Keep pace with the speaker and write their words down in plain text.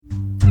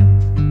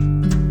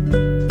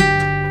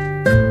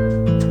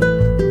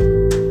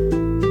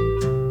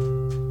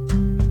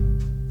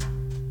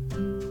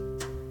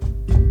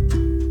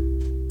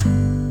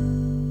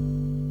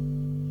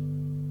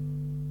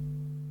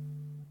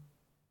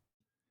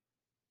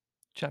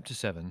Chapter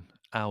 7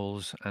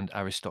 Owls and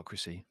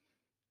Aristocracy.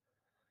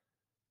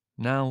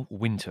 Now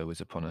winter was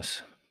upon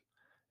us.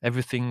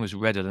 Everything was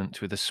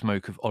redolent with the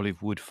smoke of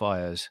olive wood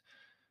fires.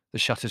 The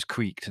shutters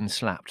creaked and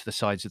slapped the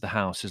sides of the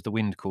house as the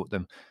wind caught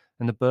them,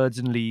 and the birds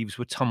and leaves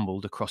were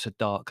tumbled across a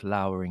dark,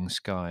 lowering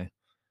sky.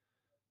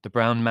 The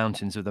brown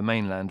mountains of the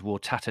mainland wore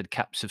tattered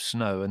caps of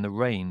snow, and the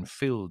rain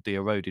filled the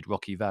eroded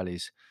rocky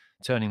valleys,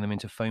 turning them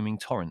into foaming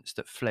torrents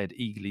that fled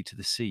eagerly to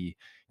the sea,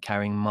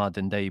 carrying mud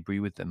and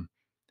debris with them.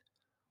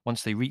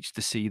 Once they reached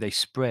the sea, they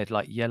spread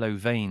like yellow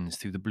veins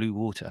through the blue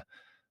water,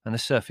 and the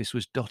surface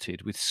was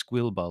dotted with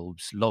squill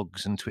bulbs,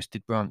 logs and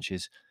twisted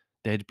branches,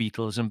 dead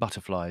beetles and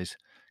butterflies,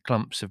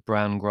 clumps of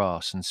brown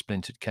grass and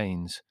splintered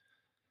canes.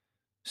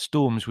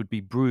 Storms would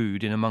be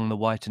brewed in among the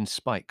whitened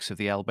spikes of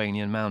the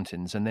Albanian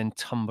mountains and then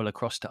tumble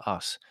across to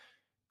us,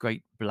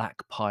 great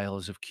black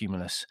piles of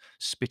cumulus,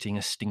 spitting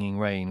a stinging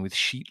rain with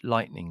sheet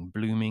lightning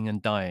blooming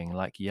and dying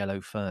like yellow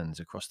ferns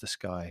across the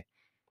sky.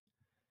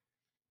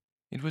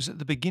 It was at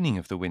the beginning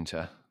of the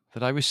winter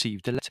that I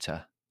received a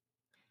letter.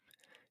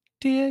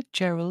 Dear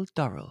Gerald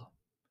Durrell,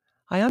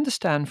 I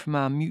understand from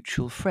our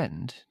mutual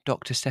friend,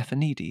 Dr.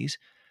 Stephanides,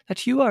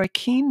 that you are a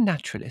keen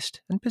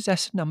naturalist and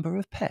possess a number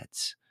of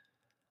pets.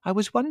 I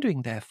was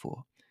wondering,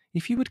 therefore,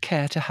 if you would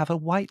care to have a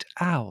white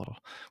owl,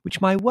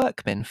 which my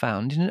workmen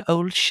found in an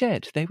old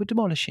shed they were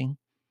demolishing.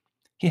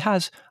 He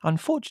has,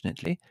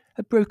 unfortunately,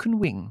 a broken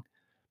wing,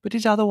 but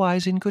is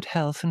otherwise in good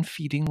health and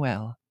feeding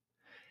well.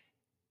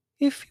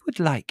 If you would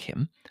like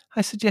him,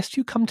 I suggest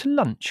you come to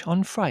lunch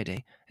on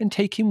Friday and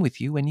take him with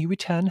you when you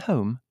return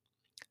home.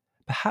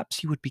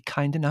 Perhaps you would be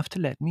kind enough to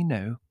let me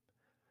know.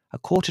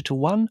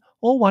 1:15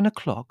 or 1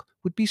 o'clock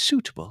would be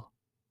suitable.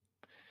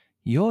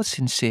 Yours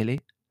sincerely,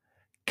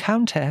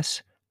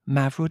 Countess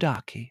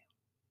Mavrodaki.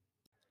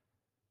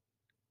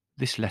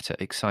 This letter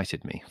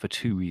excited me for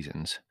two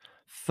reasons.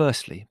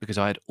 Firstly, because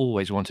I had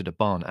always wanted a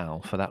barn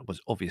owl, for that was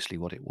obviously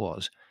what it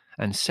was.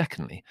 And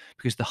secondly,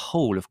 because the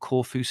whole of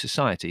Corfu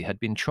society had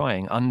been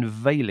trying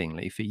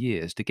unavailingly for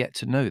years to get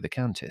to know the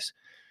Countess.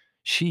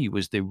 She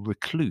was the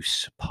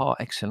recluse par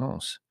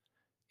excellence.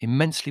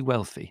 Immensely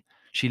wealthy,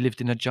 she lived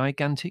in a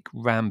gigantic,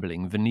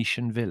 rambling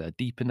Venetian villa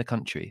deep in the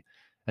country,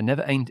 and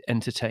never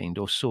entertained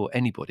or saw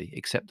anybody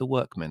except the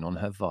workmen on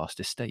her vast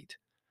estate.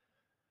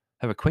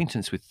 Her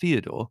acquaintance with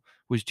Theodore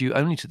was due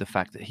only to the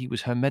fact that he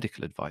was her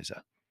medical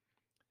adviser.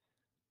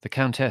 The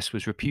Countess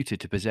was reputed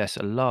to possess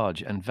a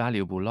large and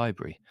valuable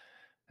library,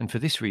 and for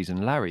this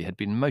reason Larry had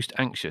been most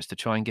anxious to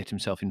try and get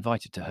himself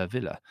invited to her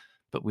villa,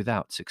 but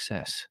without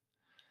success.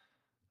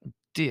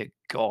 Dear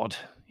God,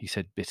 he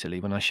said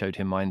bitterly when I showed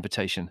him my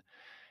invitation.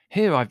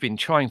 Here I've been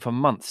trying for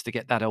months to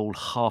get that old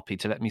harpy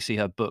to let me see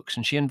her books,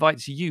 and she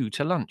invites you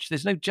to lunch.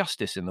 There's no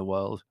justice in the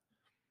world.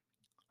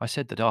 I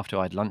said that after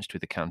I'd lunched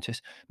with the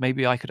Countess,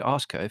 maybe I could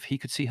ask her if he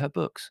could see her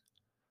books.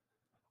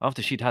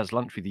 After she'd had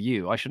lunch with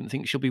you, I shouldn't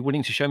think she'll be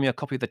willing to show me a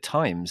copy of the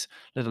Times,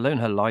 let alone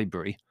her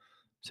library,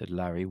 said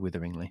Larry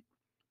witheringly.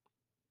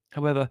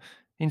 However,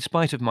 in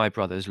spite of my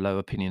brother's low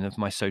opinion of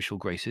my social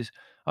graces,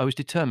 I was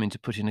determined to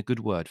put in a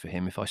good word for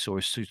him if I saw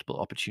a suitable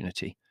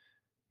opportunity.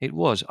 It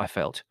was, I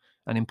felt,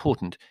 an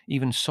important,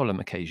 even solemn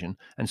occasion,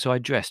 and so I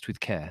dressed with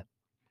care.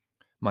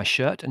 My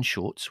shirt and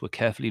shorts were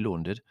carefully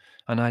laundered,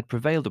 and I had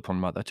prevailed upon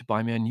mother to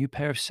buy me a new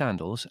pair of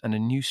sandals and a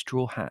new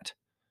straw hat.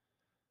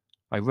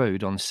 I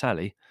rode on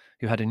Sally,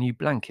 who had a new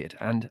blanket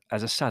and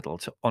as a saddle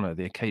to honour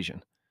the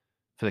occasion,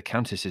 for the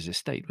Countess's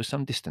estate was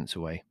some distance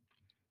away.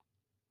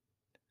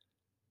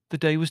 The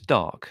day was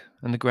dark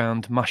and the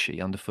ground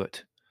mushy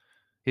underfoot.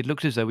 It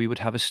looked as though we would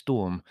have a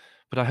storm,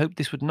 but I hoped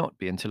this would not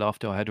be until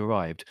after I had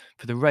arrived,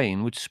 for the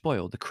rain would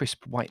spoil the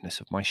crisp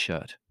whiteness of my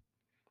shirt.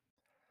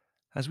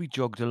 As we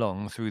jogged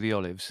along through the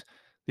olives,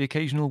 the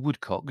occasional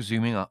woodcock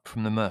zooming up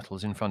from the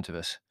myrtles in front of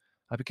us,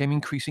 I became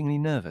increasingly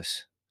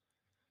nervous.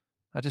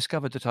 I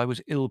discovered that I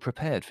was ill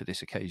prepared for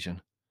this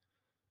occasion.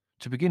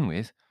 To begin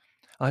with,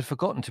 I had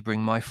forgotten to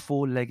bring my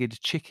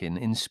four-legged chicken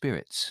in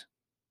spirits.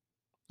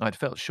 I had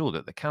felt sure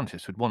that the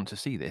Countess would want to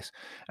see this,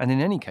 and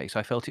in any case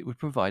I felt it would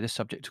provide a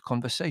subject of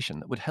conversation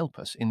that would help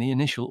us in the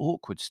initial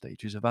awkward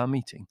stages of our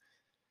meeting.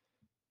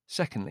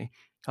 Secondly,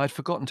 I had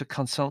forgotten to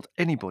consult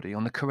anybody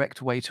on the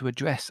correct way to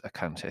address a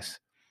Countess.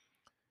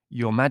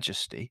 Your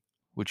Majesty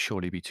would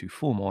surely be too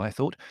formal, I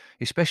thought,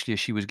 especially as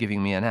she was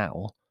giving me an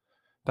owl.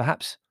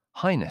 Perhaps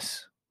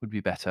Highness would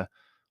be better,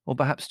 or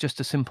perhaps just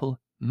a simple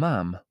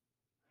ma'am.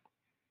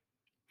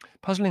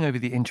 Puzzling over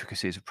the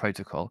intricacies of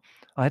protocol,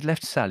 I had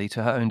left Sally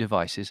to her own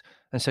devices,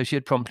 and so she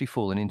had promptly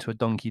fallen into a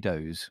donkey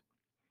doze.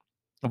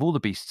 Of all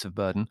the beasts of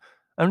burden,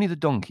 only the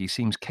donkey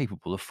seems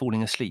capable of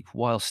falling asleep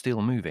while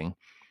still moving.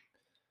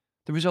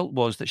 The result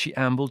was that she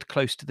ambled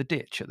close to the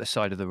ditch at the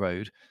side of the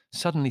road,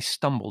 suddenly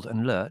stumbled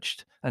and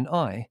lurched, and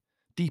I,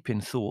 deep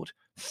in thought,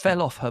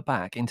 fell off her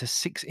back into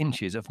 6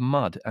 inches of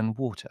mud and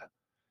water.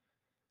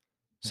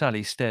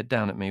 Sally stared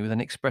down at me with an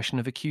expression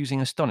of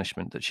accusing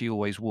astonishment that she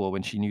always wore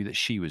when she knew that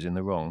she was in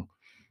the wrong.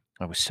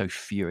 I was so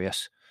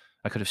furious.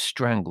 I could have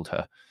strangled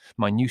her.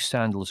 My new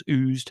sandals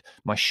oozed,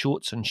 my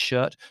shorts and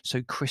shirt,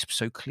 so crisp,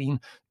 so clean,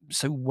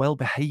 so well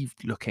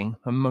behaved looking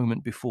a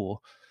moment before,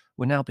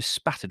 were now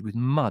bespattered with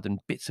mud and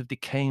bits of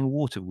decaying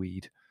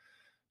waterweed.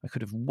 I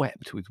could have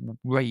wept with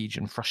rage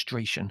and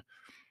frustration.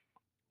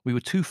 We were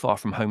too far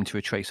from home to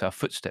retrace our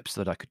footsteps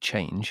so that I could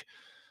change.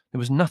 There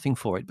was nothing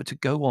for it but to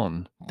go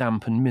on,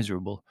 damp and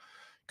miserable,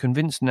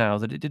 convinced now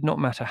that it did not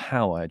matter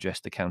how I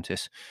addressed the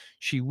Countess.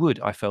 She would,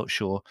 I felt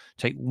sure,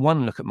 take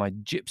one look at my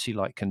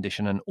gypsy-like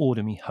condition and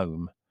order me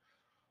home.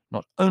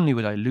 Not only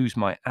would I lose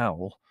my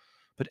owl,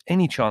 but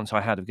any chance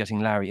I had of getting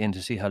Larry in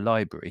to see her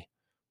library.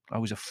 I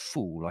was a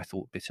fool, I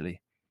thought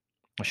bitterly.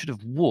 I should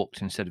have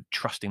walked instead of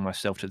trusting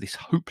myself to this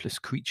hopeless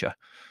creature,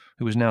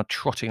 who was now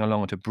trotting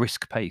along at a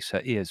brisk pace,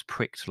 her ears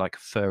pricked like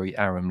furry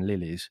arum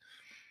lilies.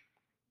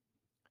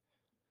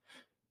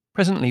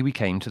 Presently we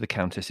came to the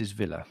Countess's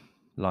villa,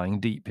 lying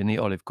deep in the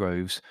olive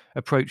groves,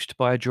 approached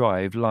by a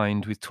drive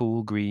lined with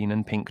tall green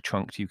and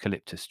pink-trunked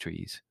eucalyptus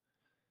trees.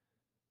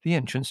 The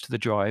entrance to the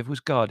drive was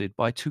guarded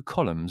by two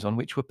columns on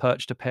which were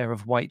perched a pair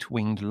of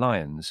white-winged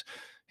lions,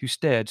 who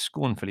stared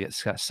scornfully at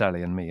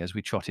Sally and me as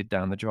we trotted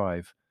down the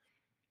drive.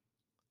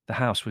 The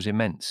house was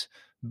immense,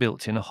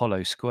 built in a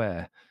hollow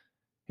square.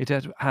 It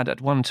had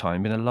at one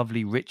time been a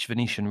lovely rich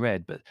Venetian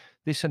red, but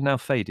this had now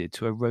faded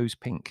to a rose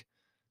pink.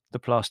 The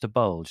plaster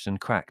bulged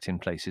and cracked in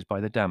places by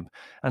the damp,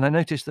 and I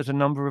noticed that a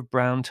number of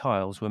brown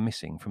tiles were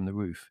missing from the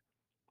roof.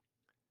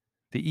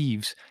 The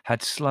eaves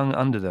had slung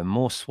under them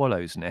more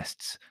swallows'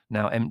 nests,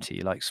 now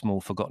empty like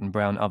small forgotten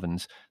brown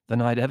ovens,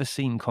 than I had ever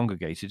seen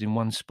congregated in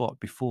one spot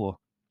before.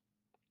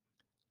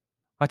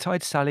 I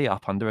tied Sally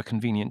up under a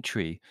convenient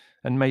tree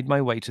and made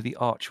my way to the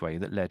archway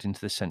that led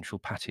into the central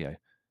patio.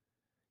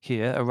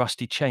 Here a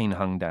rusty chain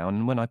hung down,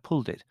 and when I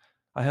pulled it,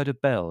 I heard a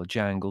bell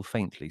jangle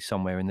faintly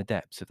somewhere in the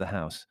depths of the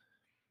house.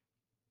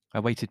 I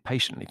waited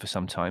patiently for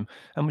some time,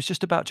 and was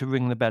just about to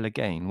ring the bell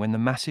again when the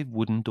massive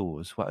wooden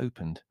doors were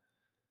opened.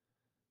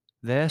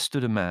 There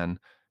stood a man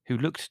who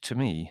looked to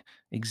me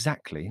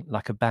exactly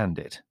like a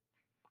bandit.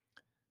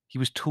 He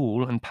was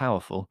tall and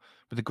powerful,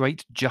 with a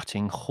great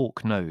jutting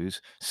hawk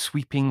nose,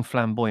 sweeping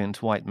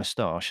flamboyant white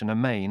moustache, and a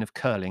mane of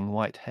curling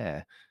white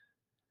hair.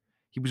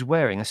 He was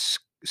wearing a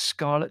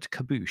scarlet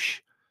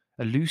caboose,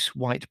 a loose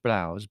white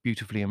blouse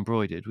beautifully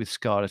embroidered with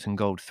scarlet and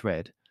gold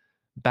thread,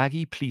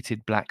 baggy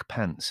pleated black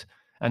pants,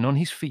 and on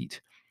his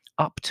feet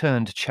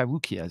upturned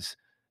charoukias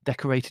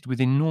decorated with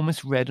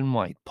enormous red and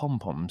white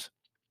pom-poms.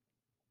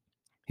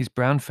 His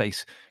brown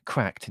face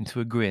cracked into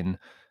a grin,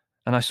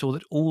 and I saw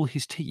that all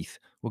his teeth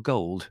were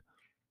gold.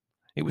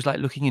 It was like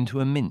looking into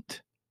a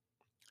mint.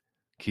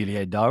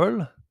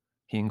 "Durrell?"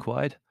 he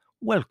inquired.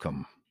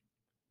 "Welcome."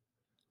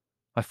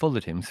 I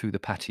followed him through the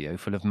patio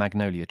full of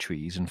magnolia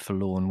trees and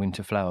forlorn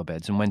winter flower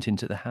beds and went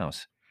into the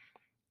house.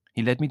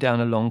 He led me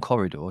down a long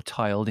corridor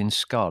tiled in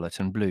scarlet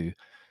and blue,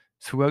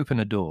 threw open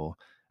a door,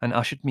 and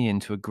ushered me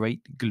into a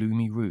great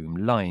gloomy room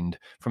lined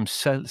from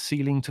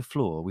ceiling to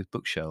floor with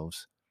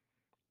bookshelves.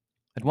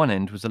 At one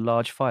end was a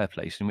large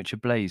fireplace in which a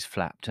blaze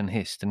flapped and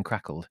hissed and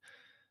crackled.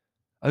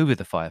 Over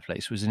the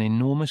fireplace was an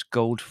enormous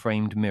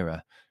gold-framed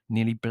mirror,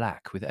 nearly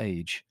black with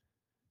age.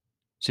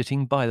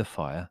 Sitting by the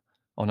fire,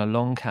 on a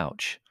long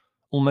couch,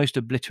 almost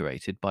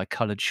obliterated by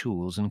coloured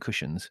shawls and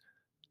cushions,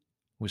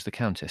 was the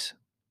Countess.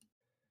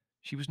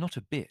 She was not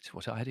a bit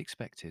what I had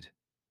expected.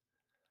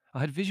 I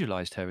had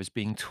visualized her as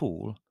being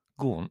tall,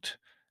 gaunt,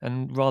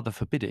 and rather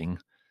forbidding.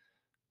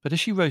 But as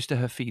she rose to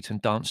her feet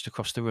and danced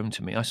across the room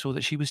to me, I saw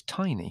that she was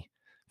tiny,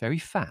 very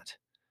fat,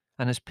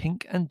 and as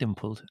pink and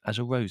dimpled as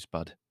a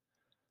rosebud.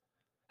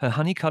 Her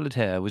honey-coloured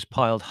hair was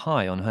piled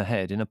high on her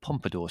head in a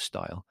pompadour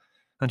style,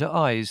 and her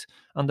eyes,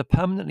 under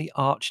permanently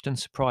arched and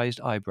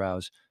surprised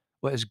eyebrows,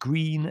 were as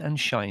green and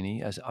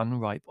shiny as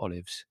unripe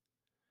olives.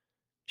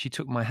 She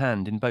took my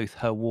hand in both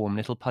her warm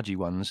little pudgy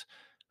ones,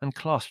 and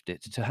clasped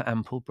it to her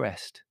ample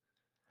breast.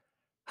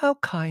 How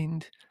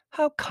kind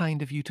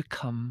of you to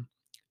come,"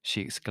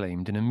 she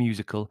exclaimed in a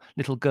musical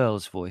little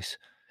girl's voice,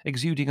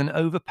 exuding an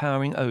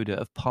overpowering odour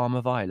of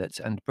Parma violets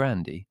and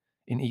brandy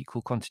in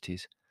equal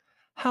quantities.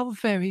 "How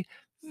very,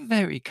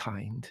 very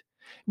kind.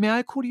 May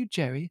I call you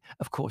Gerry?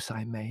 Of course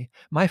I may.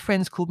 My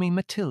friends call me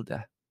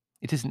Matilda.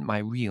 It isn't my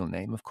real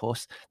name, of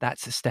course.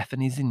 That's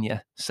Stephanie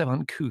Zinnia, so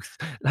uncouth,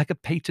 like a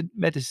patent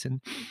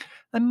medicine.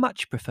 I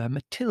much prefer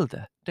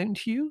Matilda,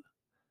 don't you?"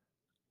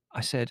 I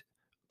said,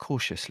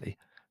 cautiously,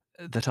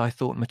 that I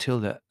thought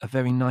Matilda a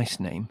very nice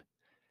name.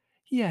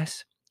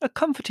 "Yes, a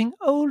comforting,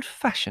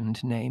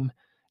 old-fashioned name.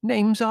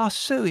 Names are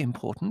so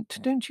important,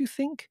 don't you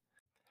think?"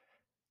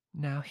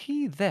 "Now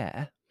he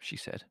there," she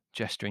said,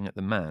 gesturing at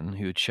the man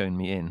who had shown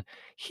me in,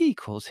 "he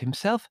calls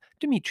himself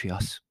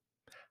Demetrios.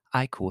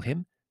 I call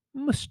him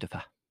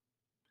Mustapha."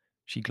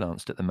 She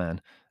glanced at the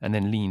man, and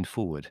then leaned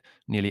forward,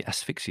 nearly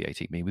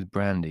asphyxiating me with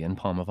brandy and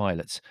Parma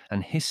violets,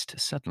 and hissed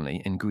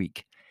suddenly in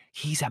Greek,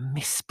 "He's a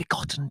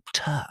misbegotten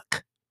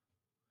Turk."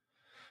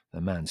 The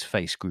man's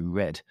face grew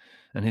red,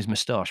 and his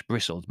moustache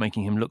bristled,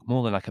 making him look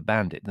more like a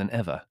bandit than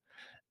ever.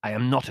 "I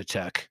am not a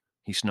Turk,"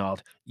 he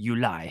snarled. "You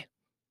lie."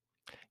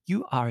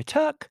 "You are a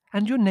Turk,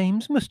 and your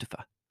name's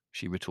Mustapha.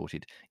 she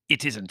retorted.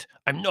 "It isn't.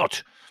 I'm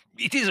not.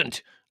 It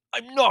isn't.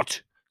 I'm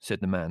not,"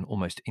 said the man,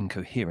 almost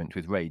incoherent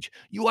with rage.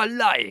 "You are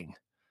lying."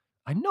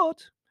 "I'm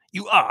not."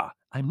 "You are."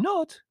 "I'm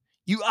not."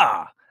 "You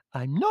are."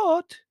 "I'm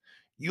not."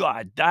 "You are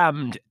a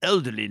damned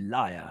elderly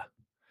liar."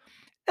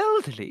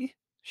 "Elderly?"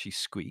 she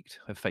squeaked,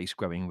 her face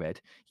growing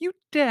red. "You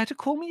dare to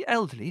call me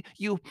elderly?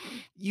 You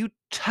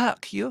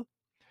Turk, you!"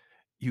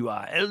 "You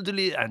are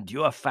elderly and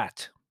you are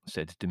fat,"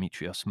 said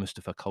Demetrios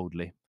Mustafa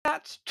coldly.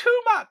 "That's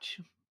too much,"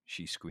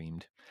 she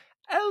screamed.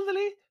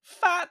 "Elderly,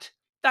 fat,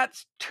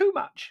 that's too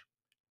much.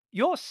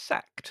 You're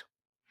sacked.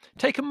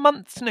 Take a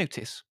month's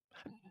notice.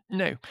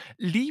 No,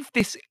 leave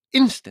this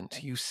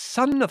instant, you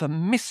son of a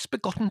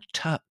misbegotten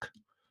Turk."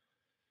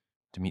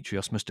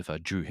 Demetrios Mustafa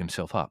drew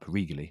himself up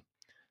regally.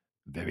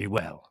 "Very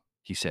well,"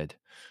 he said.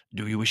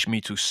 "Do you wish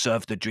me to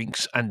serve the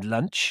drinks and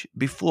lunch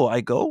before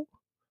I go?"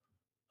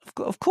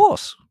 Of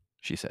course,"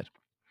 she said.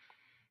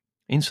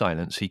 In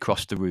silence, he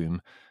crossed the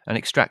room and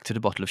extracted a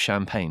bottle of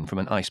champagne from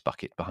an ice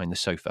bucket behind the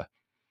sofa.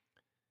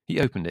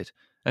 He opened it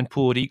and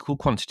poured equal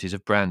quantities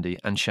of brandy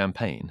and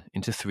champagne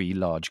into 3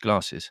 large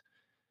glasses.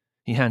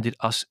 He handed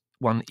us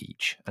one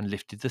each and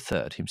lifted the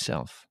third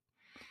himself.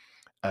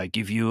 "I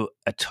give you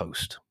a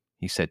toast,"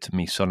 he said to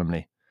me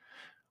solemnly.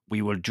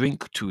 "We will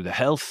drink to the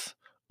health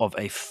of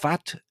a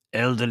fat,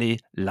 elderly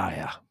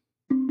liar."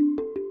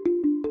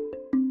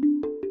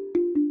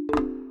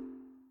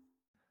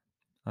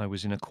 I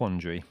was in a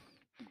quandary.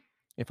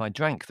 If I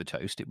drank the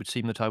toast, it would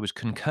seem that I was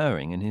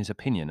concurring in his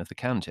opinion of the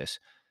Countess,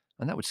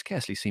 and that would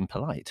scarcely seem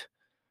polite.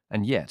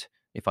 And yet,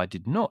 if I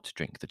did not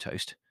drink the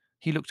toast,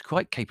 he looked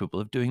quite capable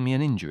of doing me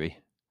an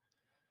injury.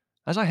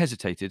 As I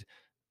hesitated,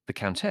 the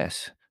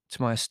Countess,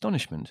 to my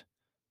astonishment,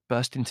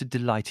 burst into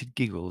delighted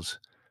giggles,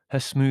 her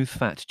smooth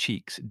fat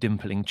cheeks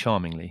dimpling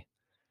charmingly.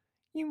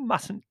 "You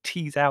mustn't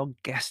tease our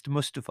guest,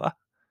 Mustafa.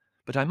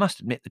 But I must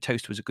admit the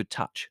toast was a good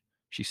touch,"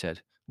 she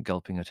said,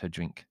 gulping at her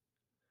drink.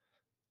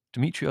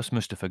 Demetrios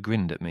Mustafa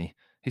grinned at me,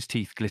 his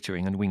teeth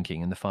glittering and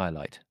winking in the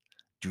firelight.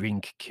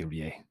 "Drink,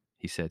 Kyrie,"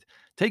 he said.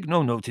 "Take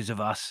no notice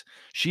of us.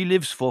 She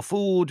lives for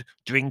food,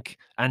 drink,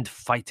 and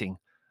fighting,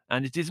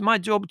 and it is my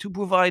job to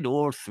provide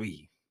all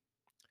 3.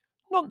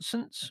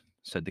 "Nonsense,"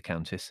 said the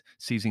Countess,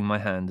 seizing my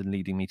hand and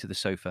leading me to the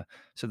sofa,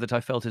 so that I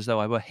felt as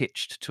though I were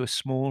hitched to a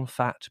small,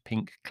 fat,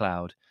 pink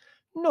cloud.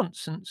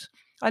 "Nonsense.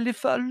 I live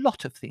for a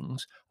lot of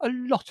things. A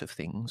lot of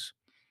things.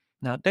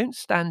 Now, don't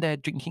stand there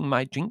drinking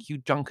my drink, you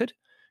drunkard.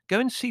 Go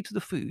and see to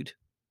the food."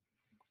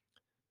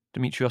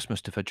 Demetrios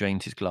Mustafa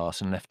drained his glass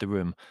and left the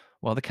room,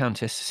 while the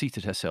Countess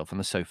seated herself on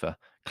the sofa,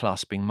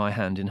 clasping my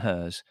hand in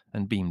hers,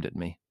 and beamed at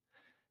me.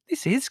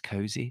 "This is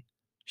cosy,"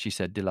 she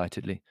said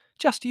delightedly.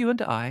 "Just you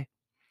and I.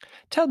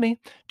 Tell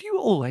me, do you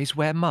always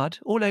wear mud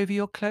all over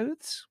your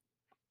clothes?"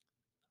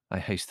 I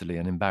hastily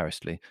and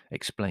embarrassedly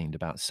explained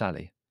about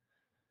Sally.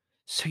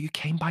 "So you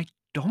came by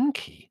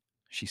donkey,"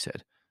 she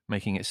said,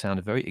 making it sound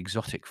a very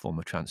exotic form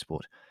of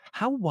transport.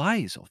 "How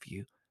wise of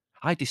you.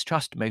 I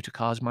distrust motor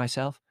cars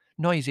myself.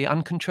 Noisy,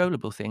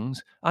 uncontrollable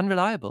things.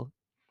 Unreliable.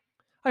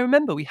 I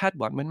remember we had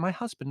one when my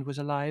husband was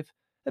alive.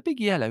 A big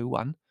yellow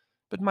one.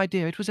 But, my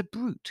dear, it was a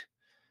brute.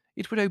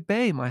 It would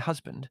obey my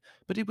husband,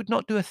 but it would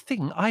not do a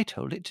thing I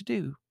told it to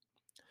do.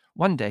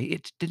 One day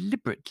it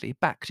deliberately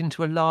backed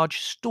into a large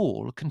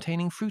stall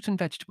containing fruit and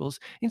vegetables,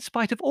 in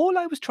spite of all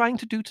I was trying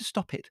to do to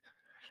stop it,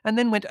 and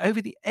then went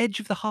over the edge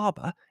of the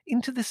harbour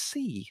into the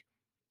sea.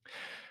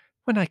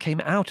 When I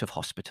came out of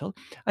hospital,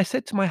 I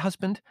said to my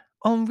husband,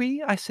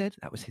 'Henri,' I said,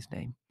 that was his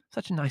name.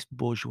 Such a nice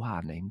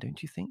bourgeois name,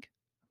 don't you think?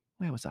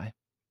 Where was I?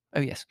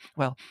 Oh, yes.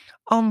 Well,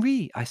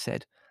 'Henri,' I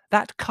said,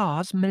 'that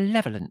car's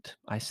malevolent,'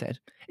 I said.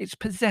 'It's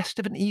possessed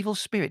of an evil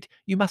spirit.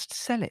 You must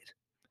sell it.'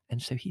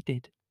 And so he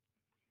did."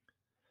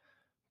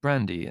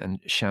 Brandy and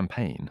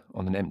champagne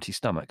on an empty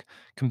stomach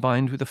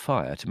combined with a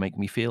fire to make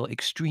me feel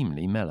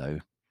extremely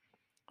mellow.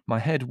 My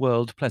head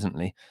whirled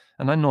pleasantly,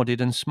 and I nodded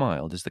and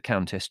smiled as the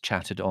Countess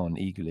chattered on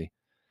eagerly.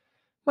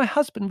 "My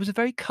husband was a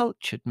very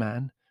cultured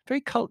man,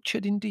 very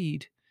cultured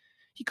indeed.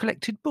 He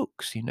collected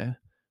books, you know.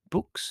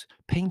 Books,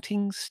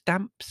 paintings,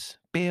 stamps,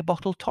 beer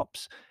bottle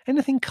tops,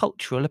 anything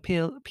cultural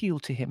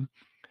appealed to him.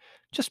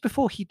 Just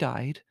before he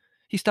died,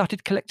 he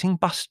started collecting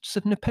busts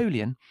of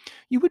Napoleon.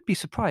 You would be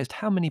surprised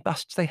how many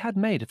busts they had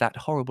made of that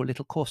horrible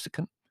little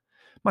Corsican.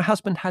 My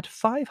husband had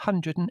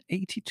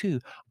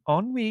 582.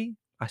 'Henri,'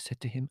 I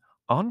said to him,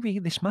 'Henri,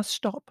 this must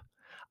stop.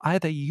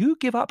 Either you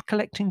give up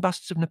collecting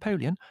busts of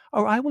Napoleon,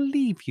 or I will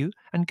leave you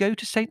and go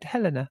to St.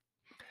 Helena.'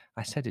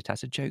 I said it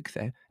as a joke,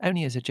 though,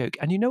 only as a joke,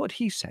 and you know what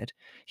he said?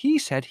 He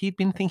said he'd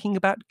been thinking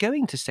about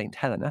going to St.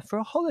 Helena for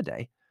a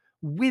holiday,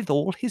 with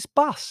all his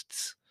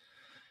busts.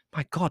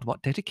 My God,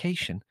 what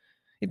dedication!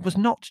 It was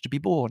not to be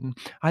borne.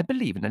 I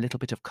believe in a little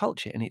bit of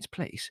culture in its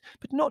place,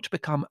 but not to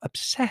become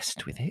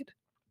obsessed with it."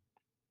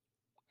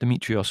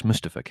 Demetrios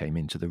Mustafa came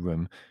into the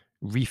room,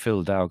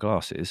 refilled our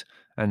glasses,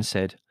 and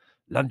said,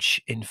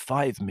 "Lunch in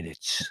 5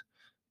 minutes,"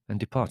 and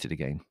departed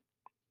again.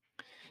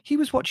 He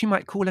was what you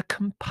might call a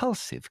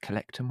compulsive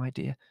collector, my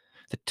dear.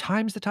 The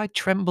times that I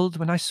trembled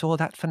when I saw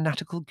that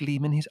fanatical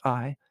gleam in his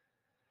eye.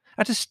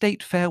 At a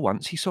state fair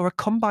once he saw a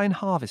combine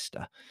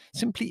harvester.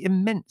 Simply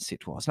immense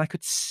it was, and I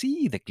could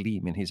see the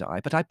gleam in his eye,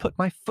 but I put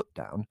my foot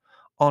down.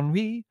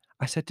 Henri,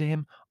 I said to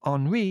him,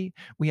 Henri,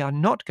 we are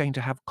not going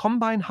to have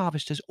combine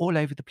harvesters all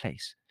over the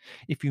place.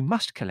 If you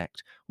must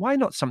collect, why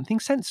not something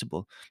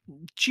sensible?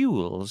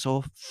 Jewels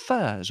or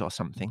furs or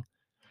something.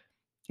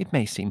 It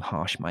may seem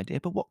harsh, my dear,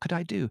 but what could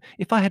I do?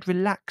 If I had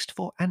relaxed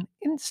for an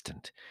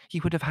instant, he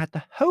would have had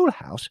the whole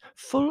house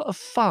full of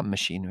farm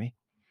machinery.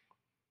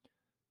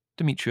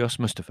 Demetrios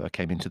Mustafa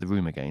came into the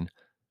room again.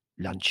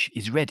 Lunch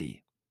is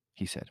ready,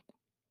 he said.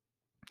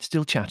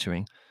 Still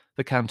chattering,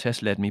 the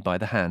Countess led me by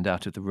the hand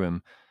out of the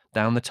room,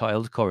 down the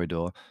tiled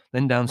corridor,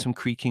 then down some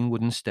creaking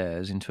wooden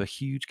stairs into a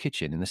huge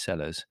kitchen in the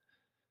cellars.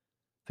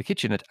 The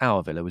kitchen at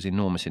our villa was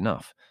enormous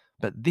enough,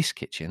 but this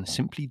kitchen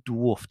simply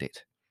dwarfed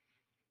it.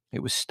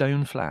 It was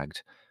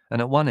stone-flagged,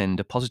 and at one end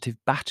a positive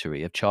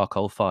battery of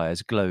charcoal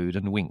fires glowed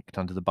and winked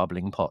under the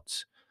bubbling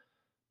pots.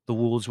 The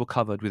walls were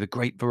covered with a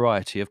great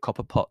variety of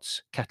copper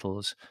pots,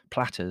 kettles,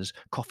 platters,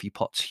 coffee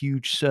pots,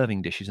 huge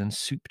serving dishes, and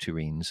soup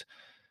tureens.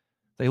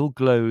 They all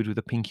glowed with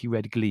a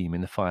pinky-red gleam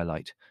in the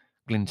firelight,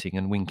 glinting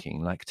and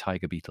winking like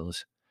tiger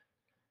beetles.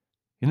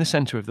 In the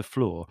centre of the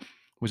floor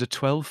was a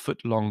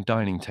 12-foot-long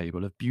dining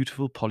table of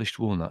beautiful polished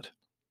walnut.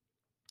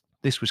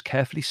 This was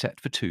carefully set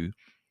for two,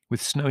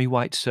 with snowy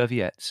white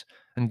serviettes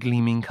and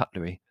gleaming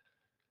cutlery.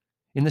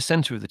 In the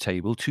centre of the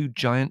table, two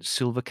giant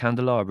silver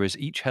candelabras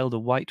each held a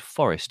white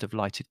forest of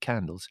lighted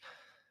candles.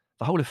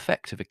 The whole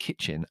effect of a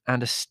kitchen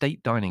and a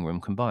state dining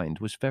room combined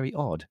was very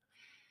odd.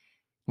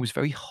 It was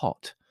very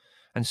hot,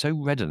 and so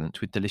redolent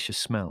with delicious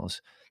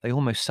smells, they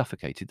almost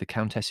suffocated the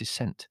Countess's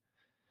scent.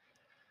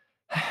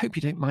 I hope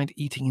you don't mind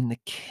eating in the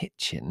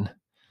kitchen,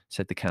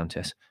 said the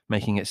Countess,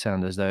 making it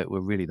sound as though it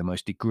were really the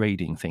most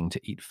degrading thing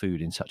to eat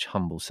food in such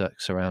humble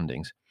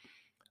surroundings.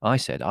 I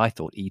said I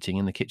thought eating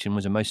in the kitchen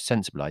was a most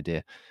sensible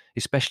idea,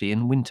 especially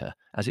in winter,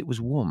 as it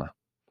was warmer.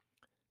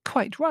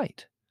 Quite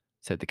right,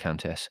 said the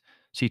Countess,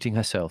 seating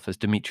herself as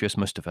Demetrios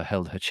Mustafa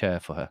held her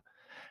chair for her.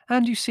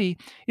 And you see,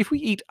 if we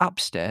eat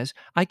upstairs,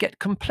 I get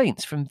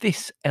complaints from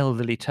this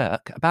elderly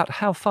Turk about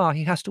how far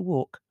he has to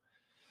walk.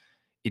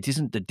 It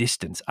isn't the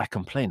distance I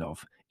complain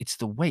of, it's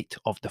the weight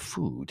of the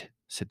food,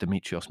 said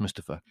Demetrios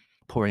Mustafa,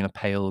 pouring a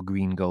pale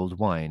green-gold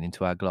wine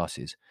into our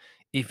glasses.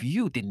 If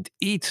you didn't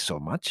eat so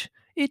much,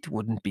 it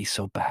wouldn't be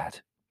so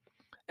bad.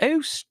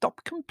 Oh,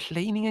 stop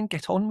complaining and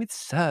get on with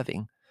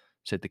serving,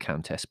 said the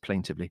Countess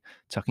plaintively,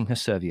 tucking her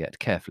serviette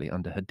carefully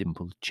under her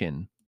dimpled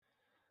chin.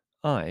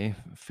 I,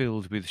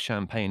 filled with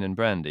champagne and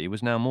brandy,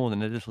 was now more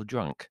than a little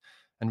drunk,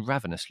 and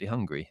ravenously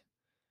hungry.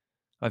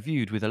 I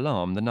viewed with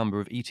alarm the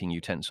number of eating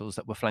utensils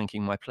that were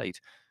flanking my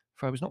plate,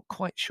 for I was not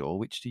quite sure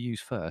which to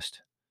use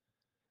first.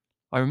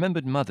 I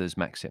remembered Mother's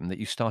maxim that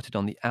you started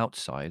on the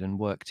outside and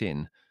worked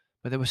in,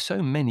 but there were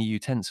so many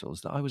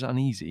utensils that I was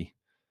uneasy.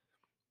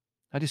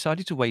 I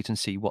decided to wait and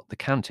see what the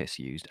Countess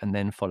used, and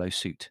then follow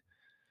suit.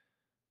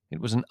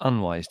 It was an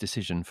unwise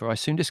decision, for I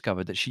soon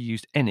discovered that she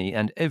used any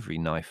and every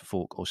knife,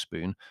 fork, or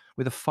spoon,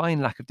 with a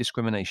fine lack of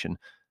discrimination,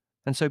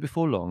 and so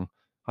before long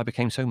I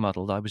became so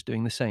muddled I was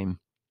doing the same.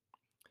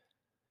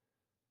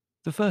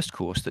 The first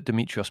course that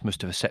Demetrios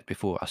Mustafa set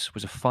before us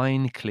was a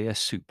fine, clear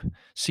soup,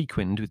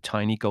 sequined with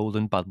tiny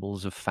golden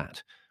bubbles of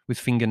fat, with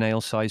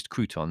fingernail-sized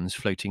croutons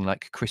floating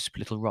like crisp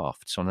little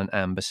rafts on an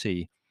amber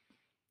sea.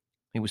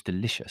 It was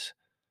delicious,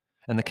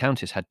 and the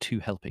Countess had two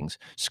helpings,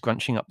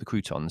 scrunching up the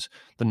croutons,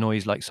 the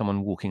noise like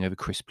someone walking over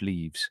crisp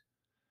leaves.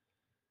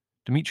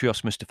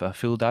 Demetrios Mustafa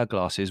filled our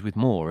glasses with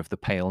more of the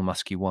pale,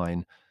 musky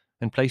wine,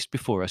 and placed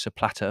before us a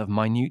platter of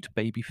minute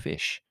baby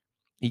fish,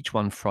 each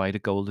one fried a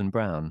golden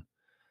brown.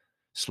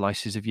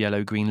 Slices of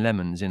yellow-green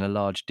lemons in a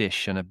large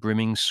dish and a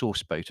brimming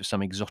sauce-boat of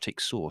some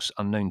exotic sauce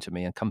unknown to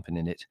me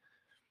accompanied it.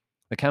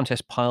 The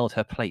Countess piled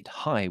her plate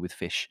high with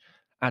fish,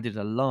 added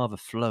a lava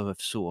flow of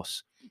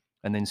sauce,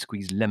 and then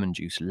squeezed lemon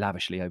juice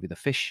lavishly over the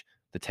fish,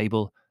 the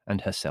table,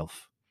 and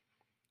herself.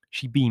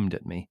 She beamed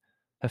at me,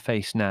 her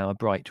face now a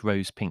bright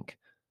rose pink,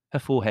 her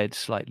forehead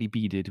slightly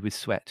beaded with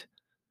sweat.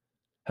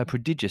 Her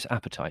prodigious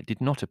appetite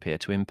did not appear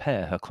to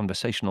impair her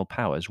conversational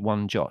powers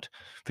one jot,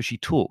 for she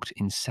talked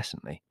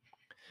incessantly.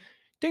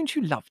 Don't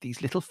you love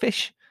these little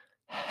fish?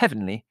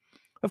 Heavenly.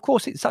 Of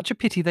course, it's such a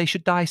pity they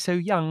should die so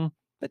young,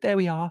 but there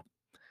we are.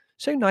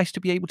 So nice to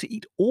be able to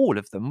eat all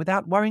of them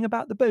without worrying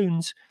about the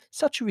bones.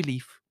 Such a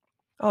relief.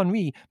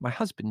 Henri, my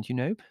husband, you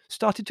know,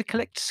 started to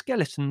collect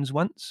skeletons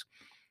once.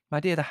 My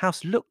dear, the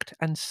house looked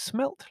and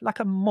smelt like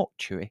a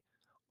mortuary.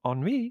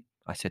 Henri,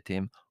 I said to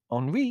him,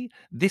 Henri,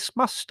 this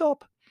must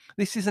stop.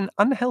 This is an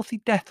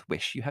unhealthy death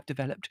wish you have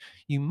developed.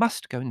 You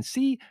must go and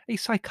see a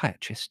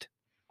psychiatrist.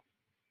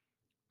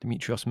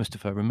 Demetrios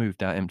Mustafa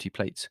removed our empty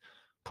plates,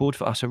 poured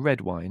for us a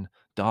red wine,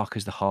 dark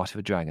as the heart of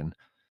a dragon,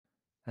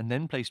 and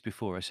then placed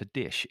before us a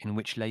dish in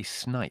which lay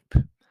snipe,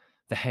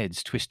 the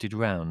heads twisted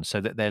round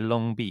so that their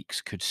long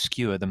beaks could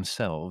skewer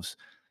themselves,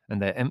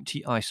 and their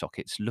empty eye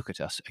sockets look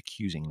at us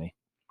accusingly.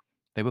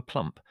 They were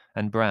plump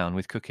and brown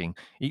with cooking,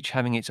 each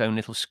having its own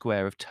little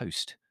square of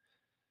toast.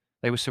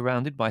 They were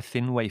surrounded by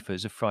thin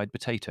wafers of fried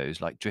potatoes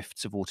like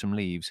drifts of autumn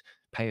leaves,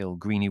 pale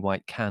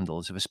greeny-white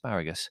candles of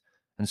asparagus,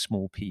 and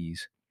small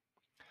peas.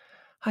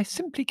 "I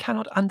simply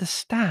cannot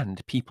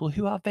understand people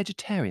who are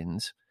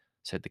vegetarians,"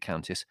 said the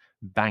Countess,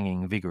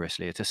 banging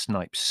vigorously at a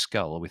snipe's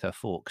skull with her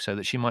fork so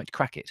that she might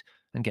crack it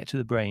and get to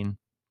the brain.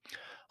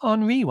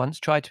 "Henri once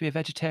tried to be a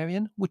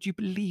vegetarian, would you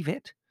believe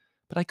it?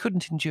 But I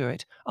couldn't endure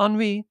it.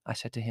 'Henri,' I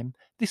said to him,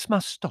 'this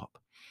must stop.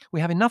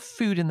 We have enough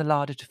food in the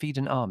larder to feed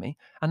an army,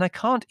 and I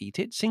can't eat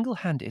it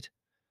single-handed.'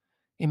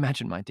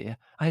 Imagine, my dear,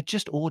 I had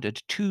just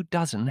ordered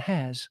 24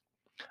 hares.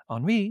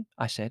 'Henri,'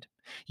 I said,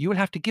 'you will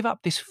have to give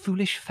up this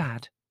foolish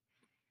fad.'"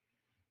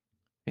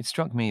 It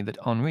struck me that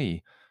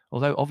Henri,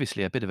 although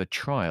obviously a bit of a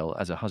trial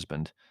as a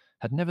husband,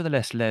 had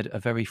nevertheless led a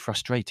very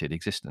frustrated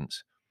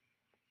existence.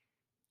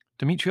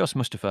 Demetrios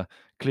Mustapha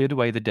cleared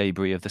away the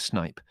debris of the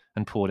snipe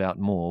and poured out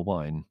more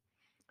wine.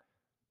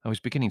 I was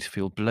beginning to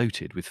feel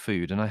bloated with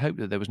food, and I hoped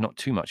that there was not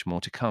too much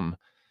more to come.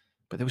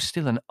 But there was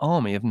still an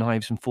army of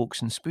knives and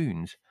forks and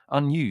spoons,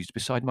 unused,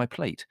 beside my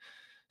plate.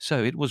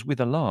 So it was with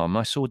alarm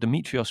I saw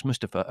Demetrios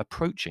Mustapha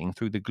approaching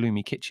through the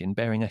gloomy kitchen,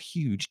 bearing a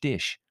huge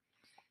dish.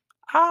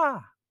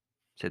 "Ah!"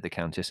 said the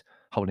Countess,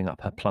 holding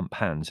up her plump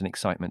hands in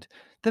excitement.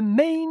 "The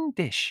main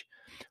dish!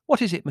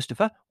 What is it,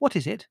 Mustapha? What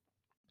is it?"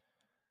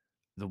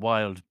 "The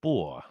wild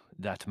boar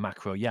that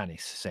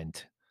Macroyanis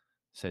sent,"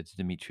 said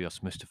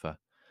Demetrios Mustapha.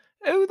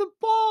 "Oh, the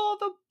boar,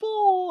 the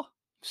boar!"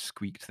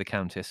 squeaked the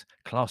Countess,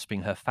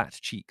 clasping her fat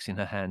cheeks in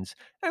her hands.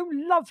 "Oh,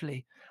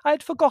 lovely! I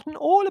had forgotten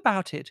all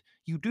about it.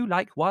 You do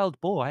like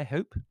wild boar, I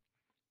hope?"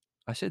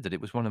 I said that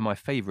it was one of my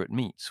favourite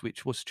meats,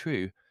 which was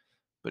true,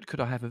 but could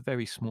I have a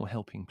very small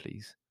helping,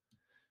 please?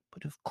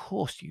 "But of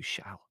course you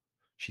shall,"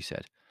 she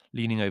said,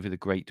 leaning over the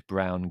great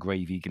brown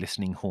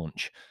gravy-glistening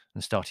haunch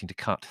and starting to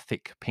cut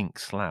thick pink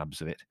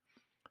slabs of it.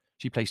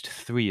 She placed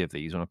 3 of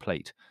these on a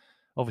plate,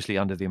 obviously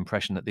under the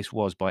impression that this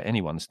was, by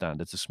anyone's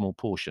standards, a small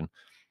portion,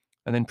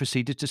 and then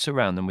proceeded to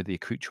surround them with the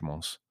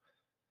accoutrements.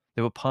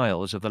 There were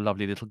piles of the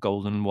lovely little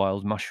golden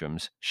wild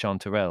mushrooms,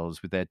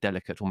 chanterelles, with their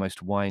delicate,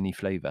 almost winey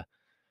flavour,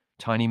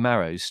 tiny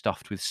marrows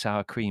stuffed with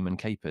sour cream and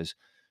capers,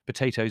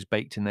 potatoes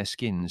baked in their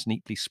skins,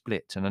 neatly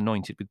split and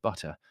anointed with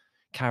butter,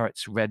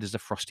 carrots red as the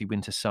frosty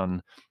winter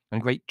sun,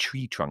 and great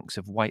tree trunks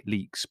of white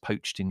leeks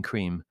poached in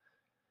cream.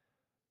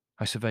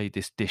 I surveyed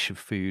this dish of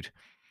food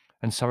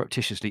and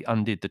surreptitiously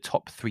undid the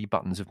top 3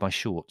 buttons of my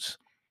shorts.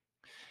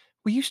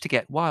 "We used to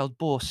get wild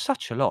boar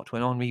such a lot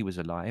when Henri was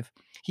alive.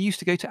 He used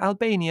to go to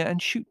Albania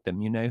and shoot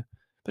them, you know.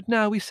 But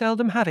now we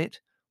seldom have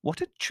it.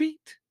 What a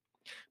treat!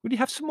 Will you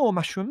have some more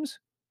mushrooms?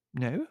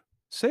 No?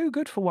 So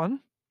good for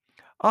one.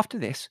 After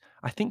this,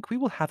 I think we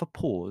will have a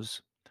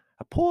pause.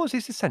 A pause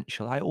is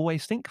essential, I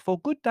always think, for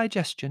good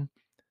digestion,"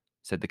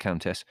 said the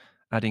Countess,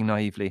 adding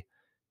naively,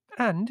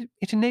 "and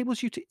it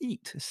enables you to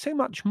eat so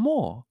much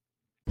more."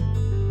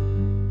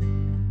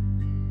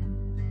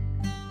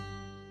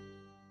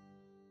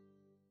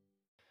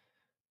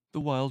 The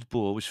wild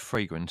boar was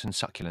fragrant and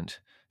succulent,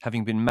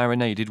 having been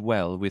marinaded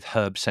well with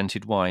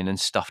herb-scented wine and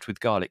stuffed with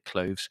garlic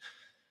cloves,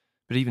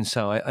 but even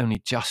so I only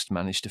just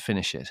managed to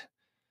finish it.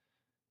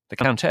 The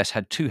Countess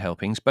had 2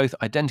 helpings, both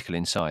identical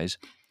in size,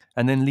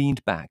 and then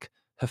leaned back,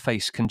 her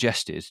face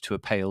congested to a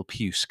pale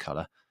puce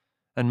colour,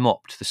 and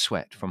mopped the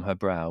sweat from her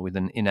brow with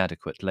an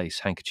inadequate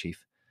lace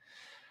handkerchief.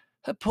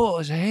 "A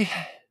pause, eh?"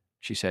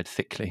 she said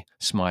thickly,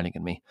 smiling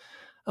at me.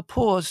 "A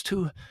pause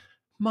to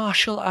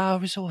marshal our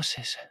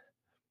resources."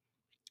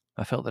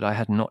 I felt that I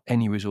had not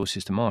any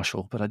resources to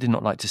marshal, but I did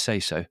not like to say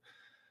so.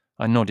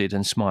 I nodded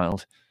and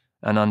smiled,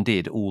 and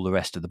undid all the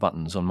rest of the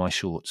buttons on my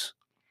shorts.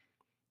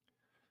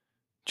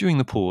 During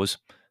the pause,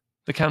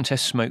 the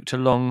Countess smoked a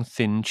long,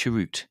 thin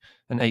cheroot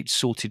and ate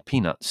salted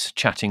peanuts,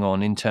 chatting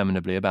on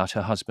interminably about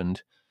her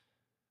husband.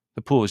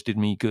 The pause did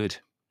me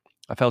good.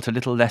 I felt a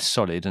little less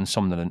solid and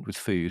somnolent with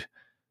food.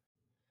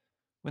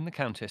 When the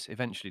Countess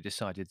eventually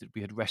decided that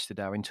we had rested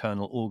our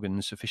internal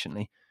organs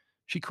sufficiently,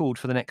 she called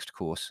for the next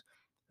course,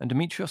 and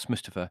Demetrios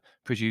Mustapha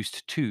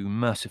produced 2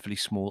 mercifully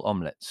small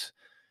omelettes,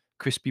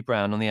 crispy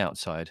brown on the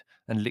outside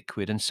and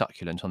liquid and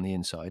succulent on the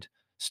inside,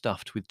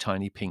 stuffed with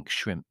tiny pink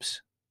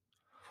shrimps.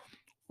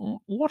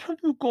 "What have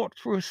you got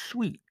for a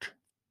sweet?"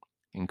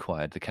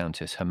 inquired the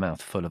Countess, her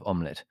mouth full of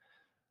omelette.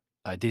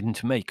 "I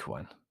didn't make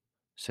one,"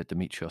 said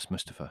Demetrios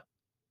Mustapha.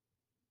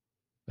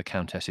 The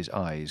Countess's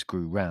eyes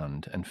grew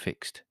round and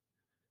fixed.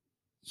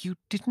 "You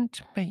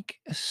didn't make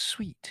a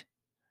sweet?"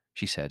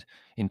 she said,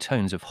 in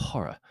tones of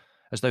horror,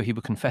 as though he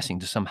were confessing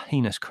to some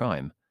heinous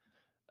crime.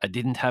 "I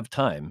didn't have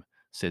time,"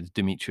 said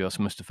Demetrios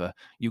Mustapha.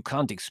 "You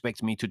can't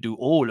expect me to do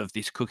all of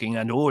this cooking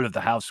and all of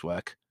the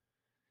housework."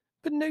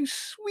 "But no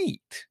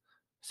sweet,"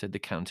 said the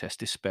Countess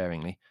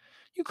despairingly.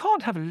 "You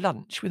can't have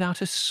lunch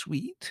without a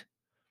sweet."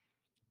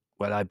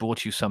 "Well, I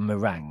brought you some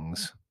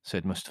meringues,"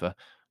 said Mustapha.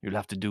 "You'll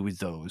have to do with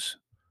those."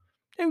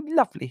 "Oh,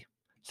 lovely,"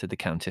 said the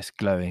Countess,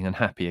 glowing and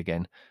happy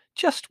again.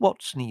 "Just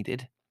what's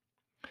needed."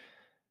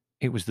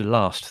 It was the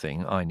last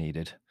thing I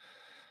needed.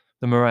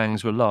 The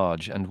meringues were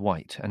large and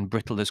white and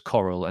brittle as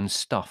coral and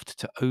stuffed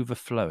to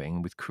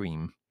overflowing with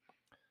cream.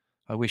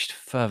 I wished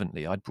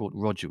fervently I'd brought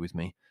Roger with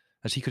me,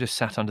 as he could have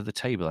sat under the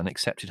table and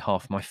accepted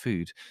half my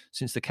food,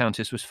 since the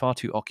Countess was far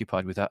too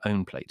occupied with her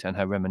own plate and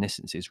her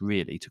reminiscences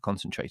really to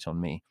concentrate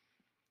on me.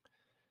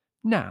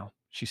 "Now,"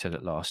 she said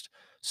at last,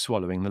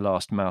 swallowing the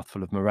last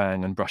mouthful of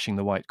meringue and brushing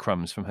the white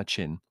crumbs from her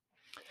chin.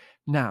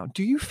 "Now,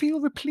 do you feel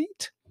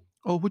replete?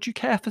 Or would you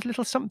care for a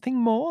little something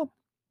more?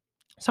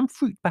 Some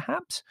fruit,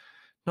 perhaps?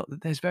 Not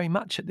that there's very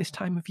much at this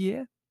time of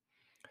year."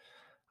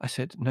 I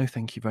said, "No,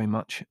 thank you very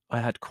much.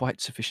 I had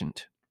quite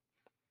sufficient."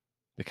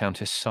 The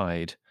Countess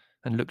sighed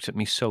and looked at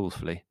me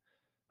soulfully.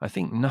 I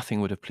think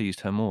nothing would have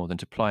pleased her more than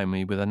to ply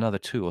me with another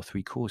 2 or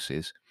 3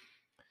 courses.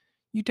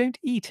 "You don't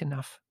eat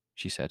enough,"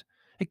 she said.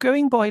 "A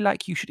growing boy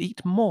like you should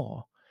eat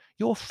more.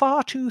 You're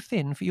far too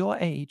thin for your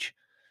age.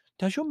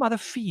 Does your mother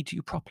feed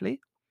you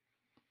properly?"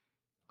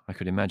 I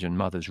could imagine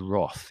Mother's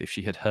wrath if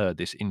she had heard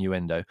this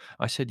innuendo.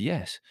 I said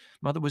yes.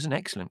 Mother was an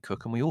excellent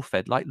cook, and we all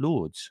fed like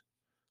lords.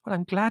 "Well,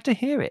 I'm glad to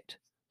hear it,"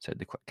 said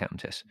the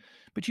Countess.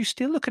 "But you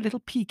still look a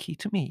little peaky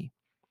to me."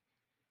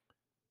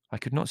 I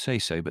could not say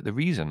so, but the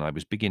reason I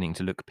was beginning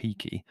to look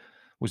peaky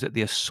was that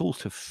the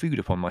assault of food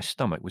upon my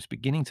stomach was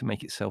beginning to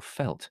make itself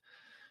felt.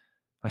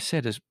 I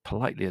said as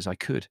politely as I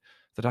could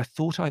that I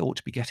thought I ought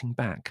to be getting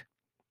back.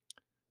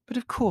 "But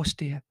of course,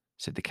 dear,"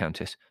 said the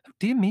Countess. "Oh,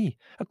 dear me,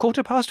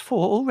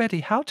 4:15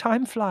 already. How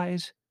time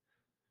flies!"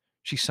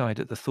 She sighed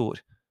at the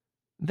thought,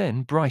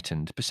 then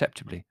brightened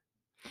perceptibly.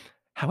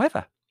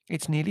 "However,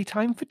 it's nearly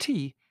time for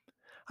tea.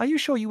 Are you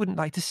sure you wouldn't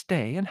like to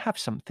stay and have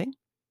something?"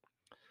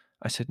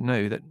 I said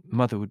no, that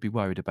Mother would be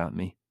worried about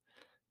me.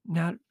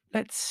 "Now,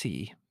 let's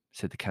see,"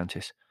 said the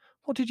Countess.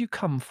 "What did you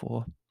come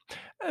for?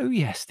 Oh,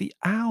 yes, the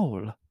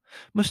owl.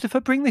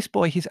 Mustafa, bring this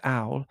boy his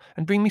owl,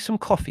 and bring me some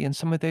coffee and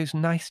some of those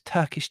nice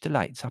Turkish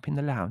delights up in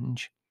the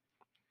lounge."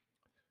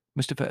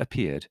 Mustafa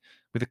appeared,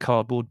 with a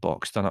cardboard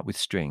box done up with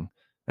string,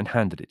 and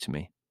handed it to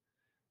me.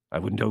 "I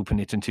wouldn't open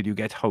it until you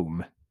get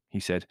home," he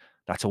said.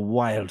 "That's a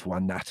wild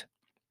one, that."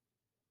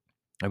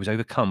 I was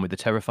overcome with the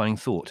terrifying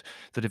thought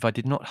that if I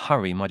did not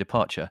hurry my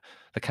departure,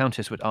 the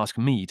Countess would ask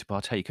me to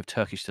partake of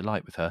Turkish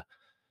delight with her.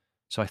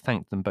 So I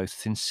thanked them both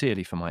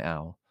sincerely for my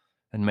owl,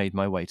 and made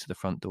my way to the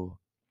front door.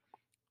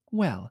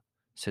 "Well,"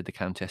 said the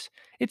Countess,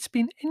 "it's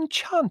been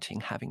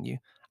enchanting having you.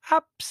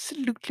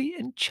 Absolutely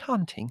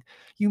enchanting.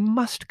 You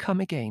must come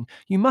again.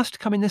 You must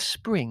come in the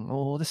spring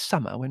or the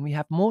summer when we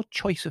have more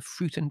choice of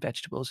fruit and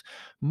vegetables.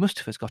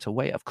 Mustafa's got a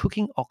way of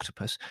cooking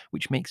octopus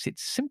which makes it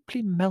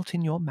simply melt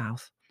in your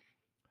mouth."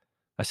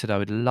 I said I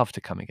would love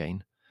to come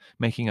again,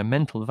 making a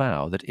mental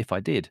vow that if I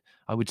did,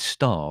 I would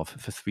starve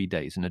for 3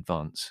 days in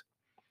advance.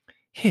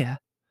 "Here,"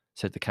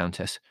 said the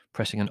Countess,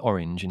 pressing an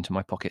orange into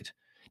my pocket.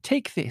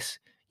 "Take this.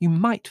 You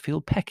might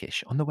feel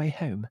peckish on the way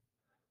home."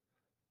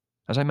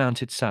 As I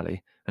mounted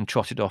Sally and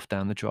trotted off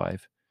down the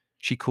drive,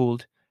 she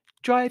called,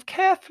 "Drive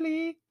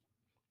carefully."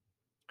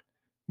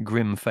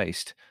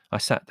 Grim-faced, I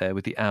sat there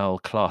with the owl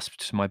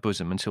clasped to my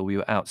bosom until we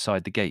were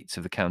outside the gates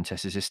of the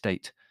Countess's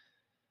estate.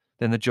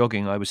 Then the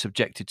jogging I was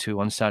subjected to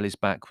on Sally's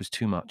back was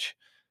too much.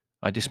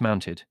 I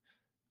dismounted,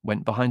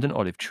 went behind an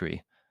olive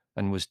tree,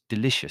 and was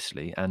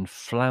deliciously and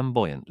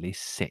flamboyantly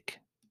sick.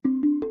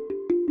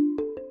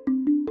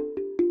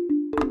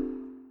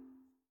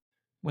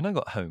 When I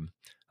got home,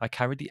 I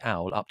carried the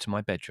owl up to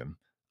my bedroom,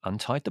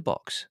 untied the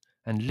box,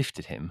 and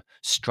lifted him,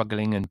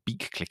 struggling and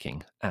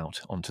beak-clicking,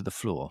 out onto the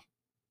floor.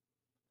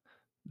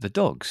 The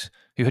dogs,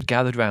 who had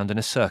gathered round in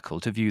a circle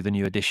to view the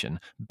new addition,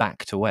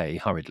 backed away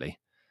hurriedly.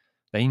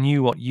 They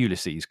knew what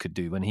Ulysses could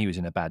do when he was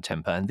in a bad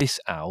temper, and this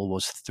owl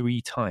was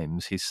 3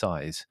 times his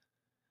size.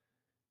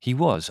 He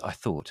was, I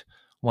thought,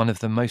 one of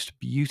the most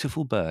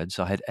beautiful birds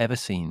I had ever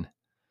seen.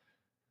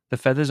 The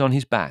feathers on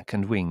his back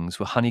and wings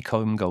were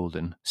honeycomb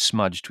golden,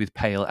 smudged with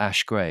pale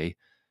ash grey.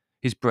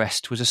 His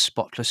breast was a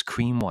spotless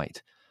cream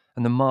white,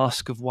 and the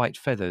mask of white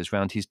feathers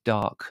round his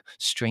dark,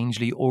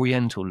 strangely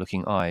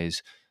oriental-looking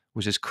eyes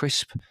was as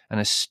crisp and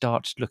as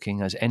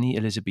starched-looking as any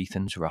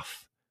Elizabethan's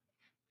ruff.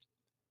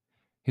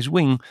 His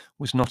wing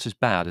was not as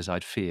bad as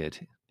I'd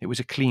feared. It was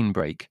a clean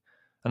break,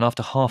 and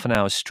after half an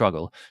hour's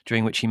struggle,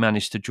 during which he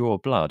managed to draw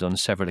blood on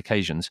several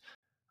occasions,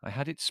 I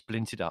had it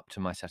splintered up to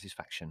my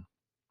satisfaction.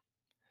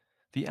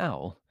 The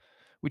owl,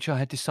 which I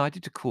had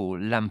decided to call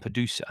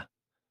Lampadusa,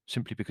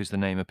 simply because the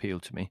name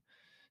appealed to me,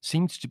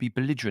 seemed to be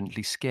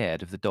belligerently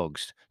scared of the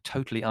dogs,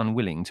 totally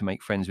unwilling to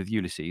make friends with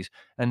Ulysses,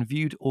 and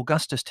viewed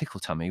Augustus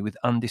Tickletummy with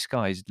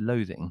undisguised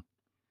loathing.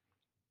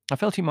 I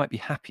felt he might be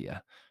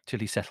happier, till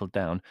he settled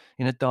down,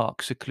 in a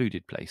dark,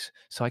 secluded place,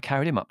 so I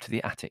carried him up to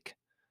the attic.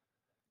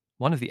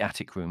 One of the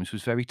attic rooms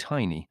was very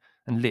tiny,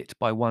 and lit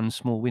by one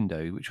small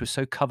window, which was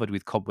so covered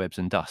with cobwebs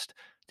and dust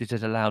that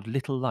it allowed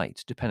little light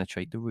to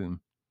penetrate the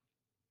room.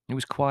 It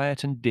was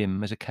quiet and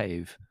dim as a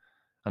cave,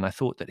 and I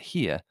thought that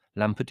here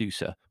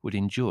Lampadusa would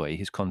enjoy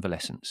his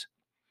convalescence.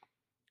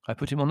 I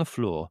put him on the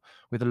floor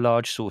with a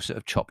large saucer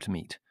of chopped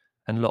meat,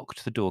 and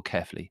locked the door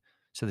carefully,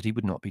 so that he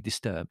would not be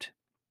disturbed.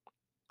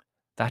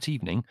 That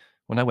evening,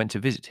 when I went to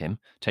visit him,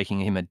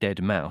 taking him a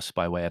dead mouse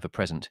by way of a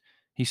present,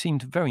 he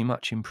seemed very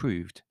much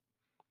improved.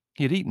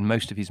 He had eaten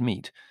most of his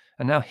meat,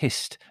 and now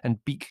hissed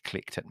and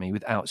beak-clicked at me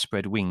with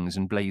outspread wings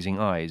and blazing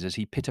eyes as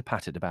he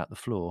pitter-pattered about the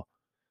floor.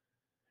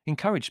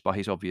 Encouraged by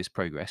his obvious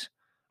progress,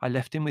 I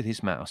left him with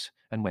his mouse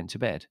and went to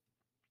bed.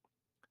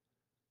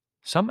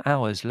 Some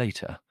hours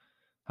later,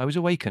 I was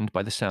awakened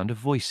by the sound of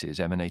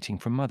voices emanating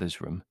from Mother's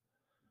room.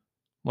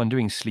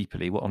 Wondering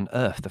sleepily what on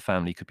earth the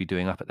family could be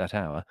doing up at that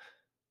hour,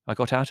 I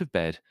got out of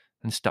bed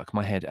and stuck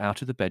my head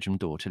out of the bedroom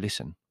door to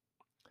listen.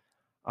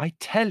 "I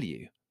tell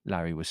you,"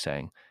 Larry was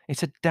saying,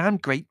 "it's a damn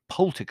great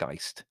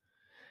poltergeist."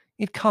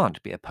 "It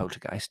can't be a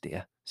poltergeist,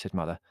 dear," said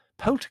Mother.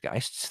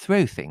 "Poltergeists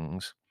throw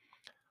things."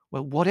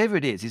 "Well, whatever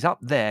it is up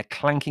there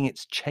clanking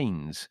its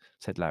chains,"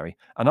 said Larry,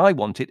 "and I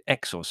want it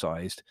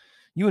exorcised.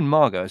 You and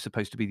Margot are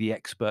supposed to be the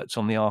experts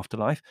on the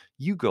afterlife.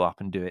 You go up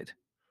and do it."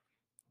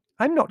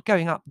 "I'm not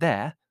going up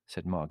there,"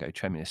 said Margot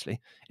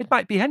tremulously. "It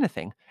might be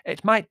anything.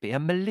 It might be a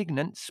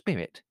malignant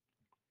spirit."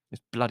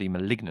 "It's bloody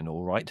malignant,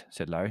 all right,"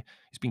 said Larry.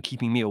 "It's been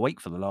keeping me awake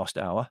for the last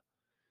hour."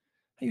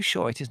 "Are you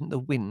sure it isn't the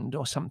wind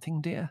or something,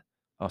 dear?"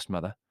 asked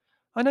Mother.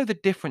 "I know the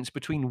difference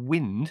between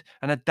wind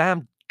and a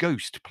damned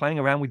ghost playing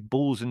around with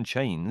balls and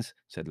chains,"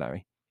 said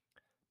Larry.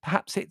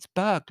 "Perhaps it's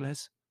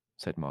burglars,"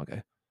 said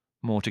Margot,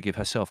 more to give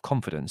herself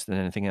confidence than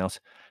anything else.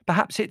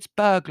 "Perhaps it's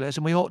burglars,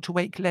 and we ought to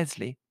wake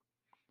Leslie."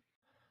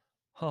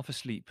 Half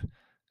asleep,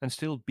 and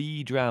still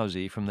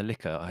drowsy from the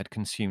liquor I had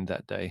consumed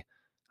that day,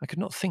 I could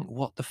not think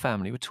what the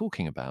family were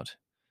talking about.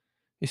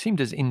 It seemed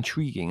as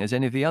intriguing as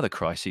any of the other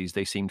crises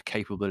they seemed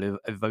capable of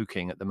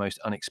evoking at the most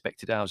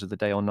unexpected hours of the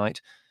day or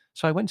night,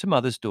 so I went to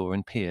Mother's door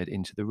and peered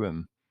into the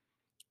room.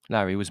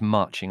 Larry was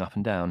marching up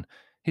and down,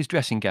 his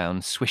dressing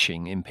gown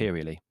swishing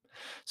imperially.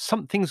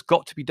 "Something's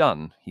got to be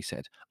done," he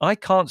said. "I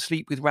can't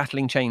sleep with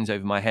rattling chains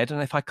over my head,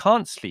 and if I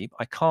can't sleep,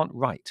 I can't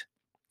write."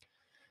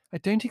 "I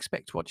don't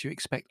expect what you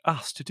expect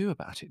us to do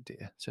about it,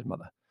 dear," said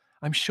Mother.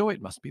 "I'm sure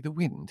it must be the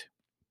wind."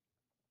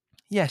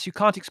 "Yes, you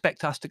can't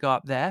expect us to go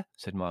up there,"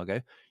 said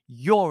Margot.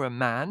 "You're a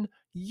man.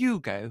 You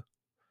go."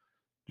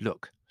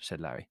 "Look," said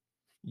Larry,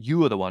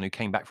 "you are the one who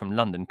came back from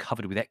London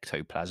covered with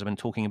ectoplasm and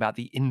talking about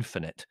the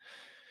infinite.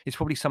 It's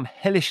probably some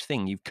hellish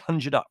thing you've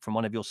conjured up from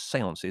one of your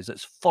seances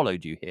that's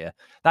followed you here.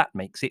 That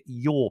makes it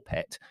your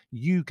pet.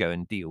 You go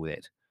and deal with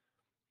it."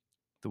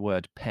 The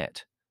word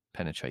pet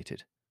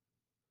penetrated.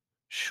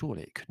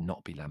 Surely it could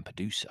not be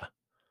Lampadusa.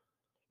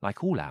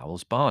 Like all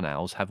owls, barn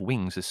owls have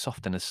wings as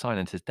soft and as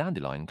silent as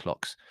dandelion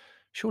clocks.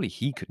 Surely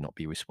he could not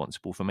be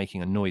responsible for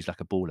making a noise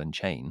like a ball and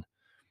chain.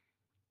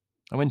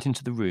 I went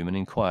into the room and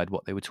inquired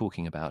what they were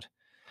talking about.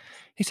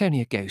 "It's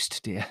only a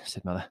ghost, dear,"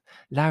 said Mother.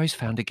 "Larry's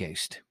found a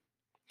ghost."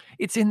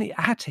 "It's in the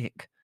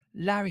attic.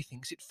 Larry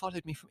thinks it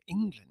followed me from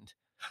England.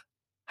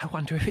 I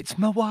wonder if it's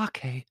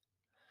Mawake."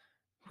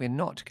 "We're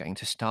not going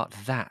to start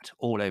that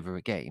all over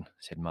again,"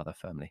 said Mother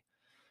firmly.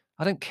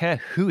 "I don't care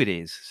who it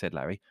is," said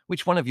Larry.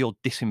 "Which one of your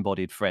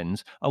disembodied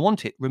friends. I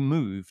want it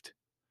removed."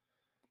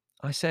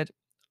 I said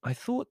I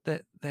thought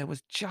that there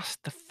was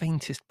just the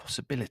faintest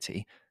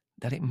possibility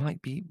that it might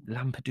be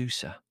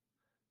Lampadusa.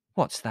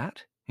 "What's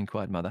that?"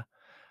 inquired Mother.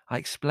 I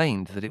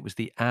explained that it was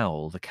the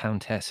owl the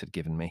Countess had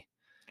given me.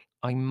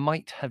 "I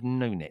might have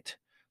known it,"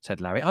 said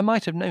Larry. "I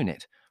might have known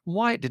it.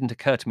 Why it didn't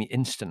occur to me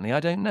instantly,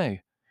 I don't know."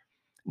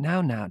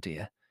 Now,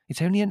 dear,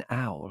 it's only an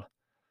owl."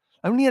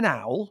 "Only an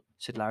owl?"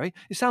 said Larry.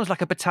 "It sounds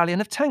like a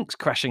battalion of tanks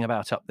crashing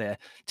about up there.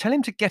 Tell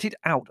him to get it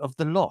out of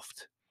the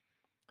loft."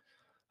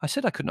 I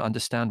said I couldn't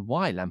understand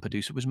why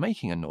Lampadusa was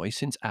making a noise,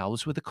 since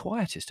owls were the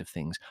quietest of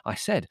things. I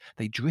said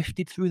they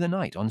drifted through the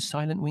night on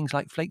silent wings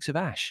like flakes of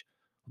ash.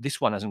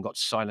 "This one hasn't got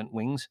silent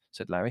wings,"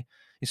 said Larry.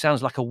 "It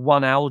sounds like a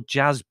one-owl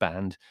jazz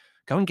band.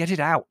 Go and get it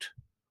out."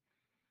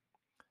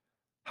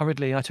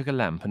 Hurriedly, I took a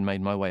lamp and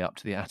made my way up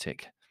to the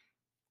attic.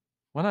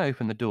 When I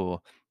opened the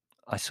door,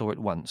 I saw at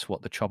once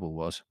what the trouble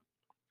was.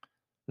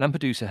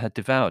 Lampadusa had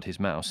devoured his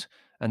mouse,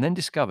 and then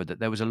discovered that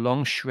there was a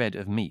long shred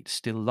of meat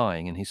still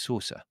lying in his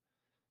saucer.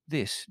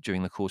 This,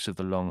 during the course of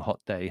the long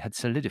hot day, had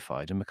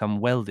solidified and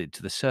become welded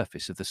to the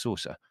surface of the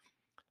saucer.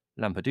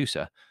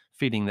 Lampadusa,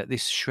 feeling that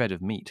this shred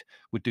of meat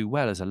would do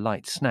well as a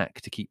light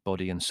snack to keep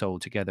body and soul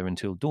together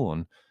until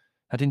dawn,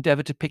 had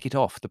endeavoured to pick it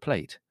off the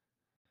plate.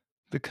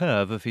 The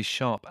curve of his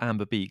sharp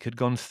amber beak had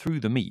gone through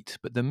the meat,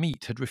 but the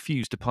meat had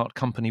refused to part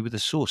company with the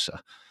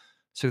saucer,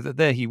 so that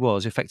there he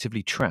was,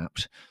 effectively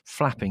trapped,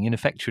 flapping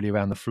ineffectually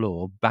around the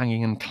floor,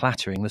 banging and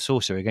clattering the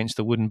saucer against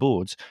the wooden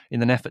boards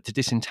in an effort to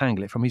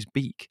disentangle it from his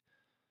beak.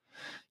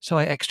 So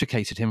I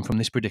extricated him from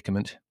this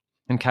predicament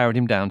and carried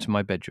him down to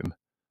my bedroom,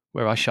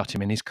 where I shut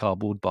him in his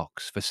cardboard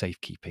box for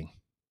safekeeping.